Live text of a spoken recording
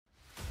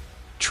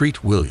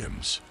Treat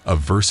Williams, a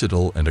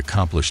versatile and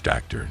accomplished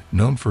actor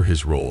known for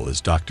his role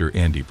as Dr.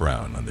 Andy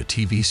Brown on the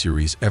TV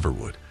series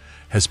Everwood,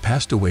 has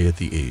passed away at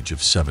the age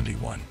of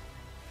 71.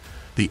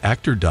 The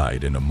actor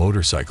died in a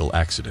motorcycle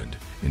accident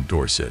in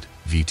Dorset,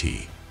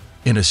 VT.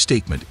 In a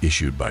statement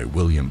issued by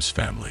Williams'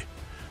 family,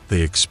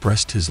 they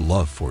expressed his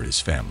love for his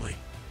family,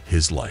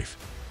 his life,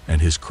 and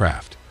his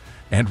craft,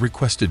 and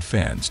requested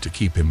fans to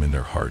keep him in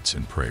their hearts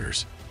and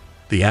prayers.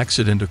 The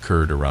accident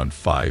occurred around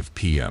 5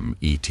 p.m.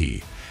 ET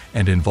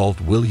and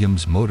involved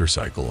Williams'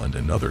 motorcycle and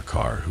another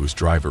car whose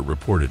driver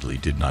reportedly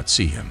did not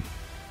see him.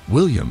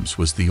 Williams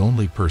was the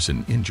only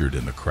person injured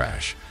in the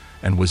crash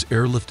and was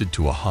airlifted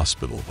to a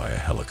hospital by a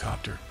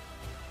helicopter.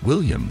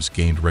 Williams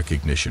gained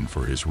recognition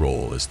for his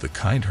role as the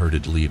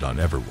kind-hearted lead on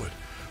Everwood,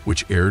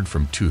 which aired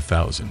from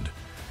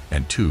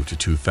 2002 to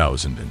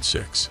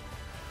 2006.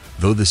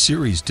 Though the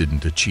series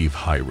didn't achieve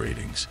high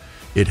ratings,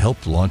 it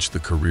helped launch the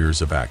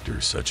careers of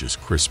actors such as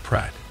Chris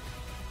Pratt,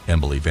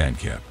 Emily Van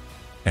Camp,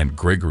 and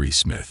Gregory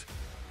Smith.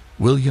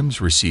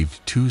 Williams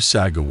received 2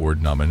 SAG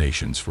Award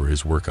nominations for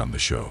his work on the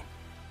show.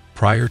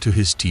 Prior to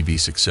his TV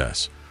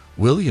success,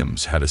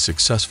 Williams had a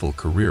successful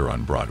career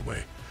on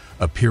Broadway,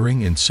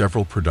 appearing in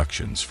several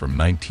productions from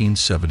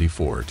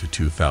 1974 to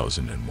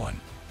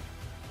 2001.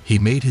 He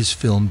made his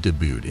film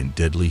debut in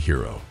Deadly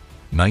Hero,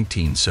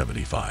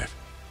 1975,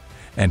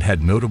 and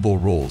had notable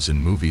roles in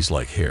movies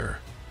like Hair,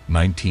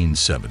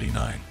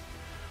 1979,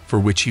 for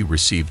which he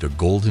received a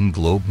Golden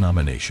Globe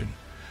nomination,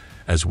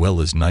 as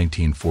well as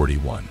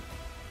 1941,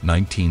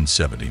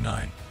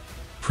 1979,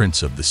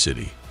 Prince of the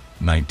City,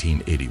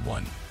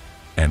 1981,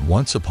 and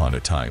Once Upon a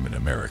Time in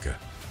America,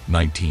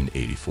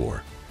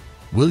 1984.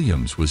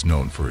 Williams was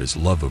known for his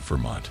love of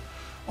Vermont,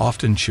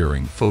 often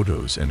sharing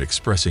photos and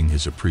expressing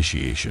his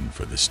appreciation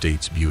for the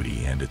state's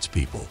beauty and its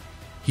people.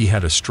 He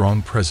had a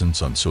strong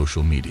presence on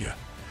social media,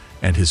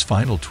 and his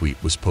final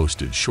tweet was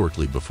posted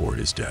shortly before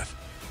his death.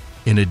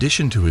 In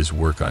addition to his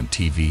work on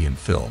TV and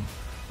film,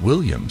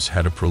 Williams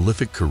had a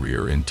prolific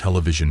career in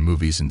television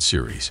movies and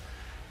series,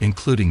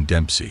 including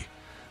Dempsey,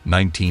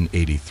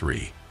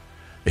 1983,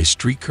 A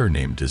Streetcar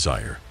Named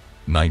Desire,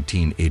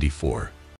 1984,